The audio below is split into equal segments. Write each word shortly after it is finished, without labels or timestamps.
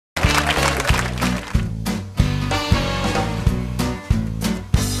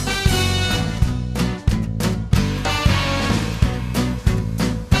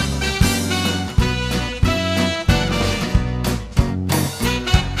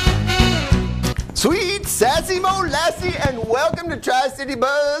Massimo Lassie, and welcome to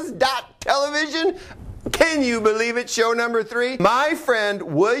TriCityBuzz.television. Can you believe it? Show number 3. My friend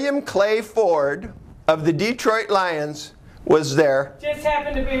William Clay Ford of the Detroit Lions was there. Just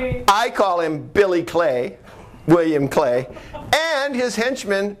happened to be. I call him Billy Clay, William Clay, and his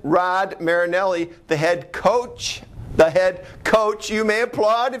henchman Rod Marinelli, the head coach. You may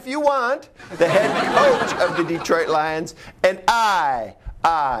applaud if you want, the head coach of the Detroit Lions, and I,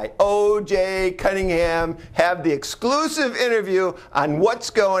 O.J. Cunningham, have the exclusive interview on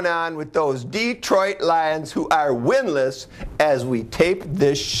what's going on with those Detroit Lions who are winless as we tape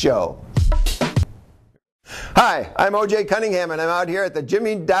this show. Hi, I'm O.J. Cunningham, and I'm out here at the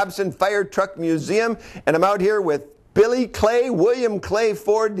Jimmy Dobson Fire Truck Museum, and I'm out here with Billy Clay, William Clay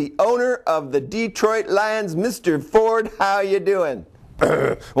Ford, the owner of the Detroit Lions. Mr. Ford, how you doing?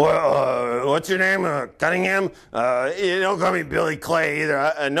 What's your name? Cunningham? You don't call me Billy Clay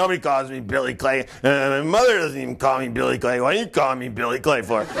either. Nobody calls me Billy Clay. My mother doesn't even call me Billy Clay. Why are you calling me Billy Clay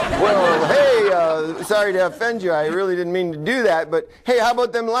for? Well, hey, sorry to offend you. I really didn't mean to do that. But, hey, how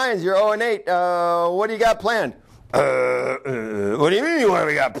about them Lions? You're 0-8. What do you got planned? What do you mean what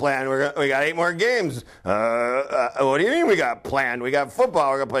we got planned? We got 8 more games. What do you mean we got planned? We got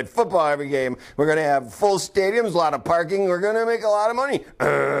football. We're going to play football every game. We're going to have full stadiums, a lot of parking. We're going to make a lot of money.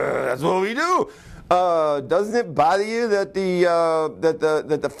 That's what we do. Doesn't it bother you that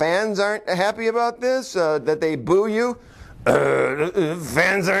the fans aren't happy about this? That they boo you?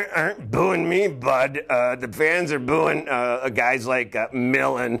 Fans aren't booing me, bud. The fans are booing guys like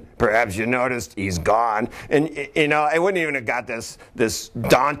Millen. Perhaps you noticed he's gone. And, you know, I wouldn't even have got this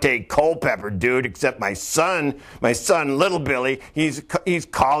Dante Culpepper dude, except my son, little Billy. He's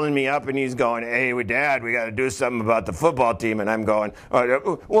calling me up and he's going, "Hey, Dad, we got to do something about the football team." And I'm going,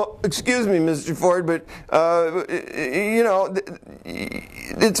 well, excuse me, Mr. Ford, but, you know,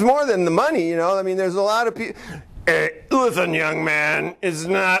 it's more than the money, you know. I mean, there's a lot of people. Listen, young man, it's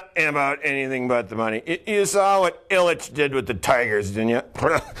not about anything but the money. You saw what Illich did with the Tigers, didn't you?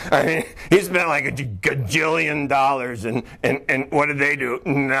 I mean, he spent like $1 gajillion, and what did they do?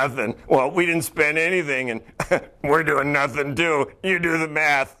 Nothing. Well, we didn't spend anything, and we're doing nothing too. You do the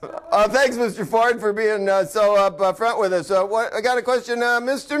math. Thanks, Mr. Ford, for being so up front with us. I got a question,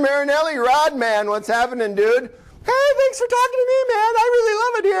 Mr. Marinelli, Rodman, what's happening, dude? Hey, thanks for talking to me, man. I really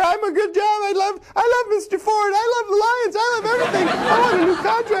love it here. I'm a good job. I love Mr. Ford. I love the Lions. I love everything. I want a new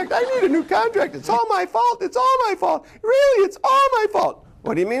contract. I need a new contract. It's all my fault. It's all my fault. Really, it's all my fault.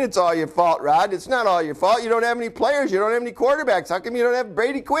 What do you mean it's all your fault, Rod? It's not all your fault. You don't have any players. You don't have any quarterbacks. How come you don't have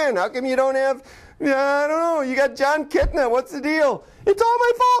Brady Quinn? How come you don't have, I don't know, you got John Kitna. What's the deal? It's all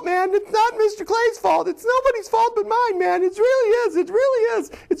my fault, man. It's not Mr. Clay's fault. It's nobody's fault but mine, man. It really is. It really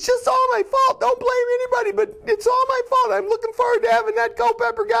is. It's just all my fault. Don't blame anybody, but it's all my fault. I'm looking forward to having that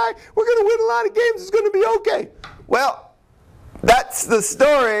Culpepper guy. We're going to win a lot of games. It's going to be okay. Well, that's the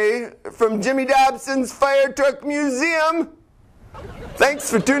story from Jimmy Dobson's Fire Truck Museum. Thanks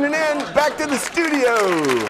for tuning in. Back to the studio.